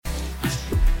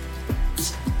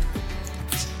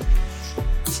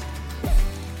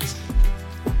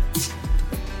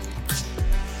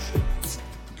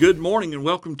Good morning and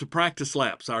welcome to Practice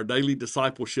Laps, our daily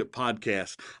discipleship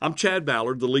podcast. I'm Chad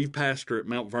Ballard, the lead pastor at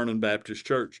Mount Vernon Baptist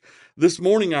Church. This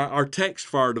morning, our text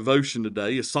for our devotion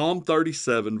today is Psalm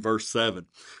 37, verse 7.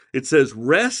 It says,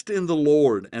 "Rest in the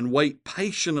Lord and wait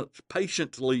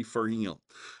patiently for him.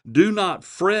 Do not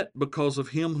fret because of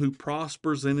him who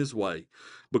prospers in his way,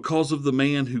 because of the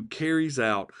man who carries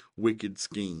out wicked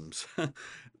schemes."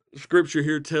 Scripture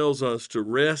here tells us to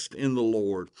rest in the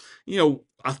Lord.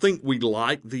 I think we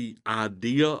like the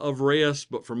idea of rest,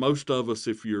 but for most of us,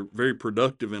 if you're very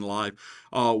productive in life,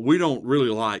 we don't really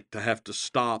like to have to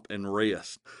stop and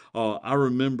rest. I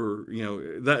remember,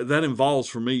 that involves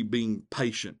for me being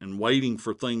patient and waiting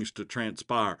for things to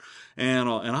transpire, and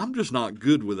I'm just not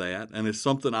good with that, and it's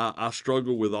something I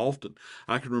struggle with often.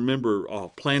 I can remember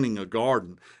planting a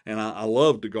garden, and I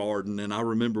love to garden, and I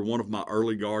remember one of my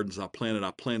early gardens I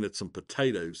planted some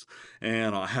potatoes,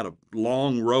 and I had a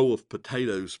long row of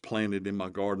potatoes planted in my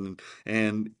garden,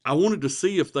 and I wanted to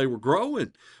see if they were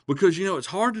growing because it's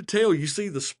hard to tell. You see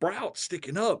the sprouts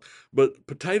sticking up, but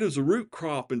potatoes are root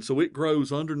crop, and so it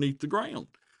grows underneath the ground.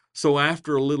 So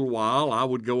after a little while, I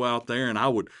would go out there and I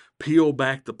would peel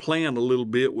back the plant a little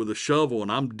bit with a shovel,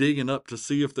 and I'm digging up to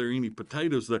see if there are any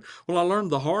potatoes there. Well, I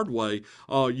learned the hard way.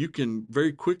 You can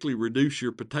very quickly reduce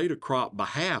your potato crop by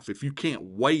half if you can't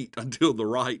wait until the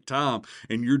right time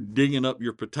and you're digging up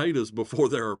your potatoes before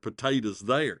there are potatoes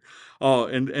there.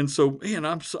 And so, man,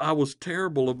 I was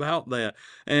terrible about that.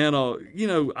 And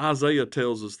Isaiah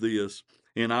tells us this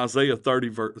in Isaiah 30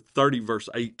 verse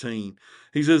 18.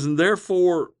 He says, "And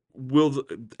therefore will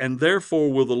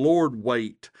the Lord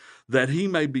wait, that he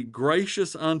may be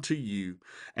gracious unto you,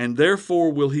 and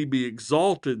therefore will he be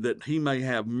exalted, that he may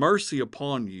have mercy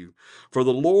upon you. For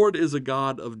the Lord is a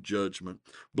God of judgment.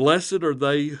 Blessed are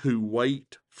they who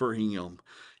wait for him."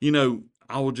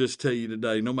 I will just tell you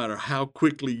today, no matter how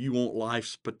quickly you want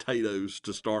life's potatoes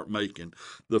to start making,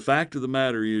 the fact of the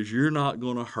matter is you're not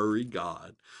going to hurry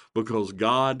God, because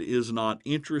God is not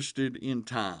interested in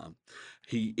time.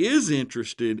 He is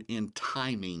interested in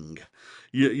timing.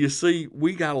 You see,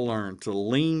 we got to learn to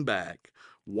lean back,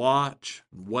 watch,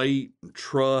 wait, and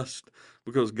trust,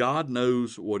 because God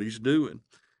knows what he's doing.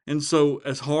 And so,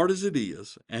 as hard as it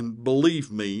is, and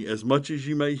believe me, as much as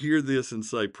you may hear this and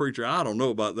say, "Preacher, I don't know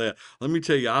about that," let me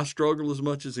tell you, I struggle as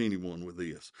much as anyone with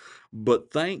this. But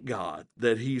thank God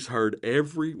that he's heard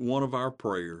every one of our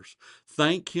prayers.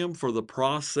 Thank him for the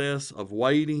process of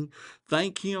waiting.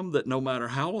 Thank him that no matter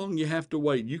how long you have to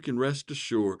wait, you can rest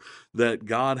assured that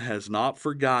God has not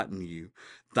forgotten you.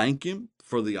 Thank him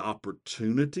for the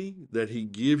opportunity that he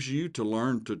gives you to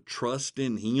learn to trust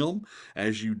in him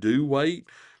as you do wait.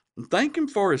 Thank him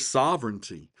for his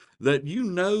sovereignty, that you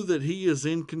know that he is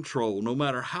in control no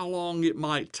matter how long it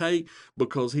might take,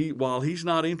 because while he's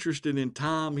not interested in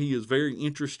time, he is very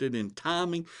interested in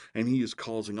timing, and he is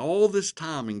causing all this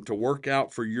timing to work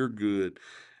out for your good.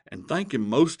 And thank him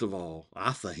most of all,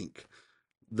 I think,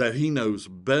 that he knows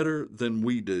better than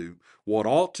we do what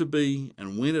ought to be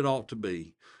and when it ought to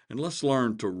be. And let's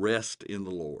learn to rest in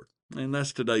the Lord. And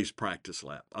that's today's practice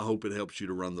lap. I hope it helps you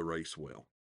to run the race well.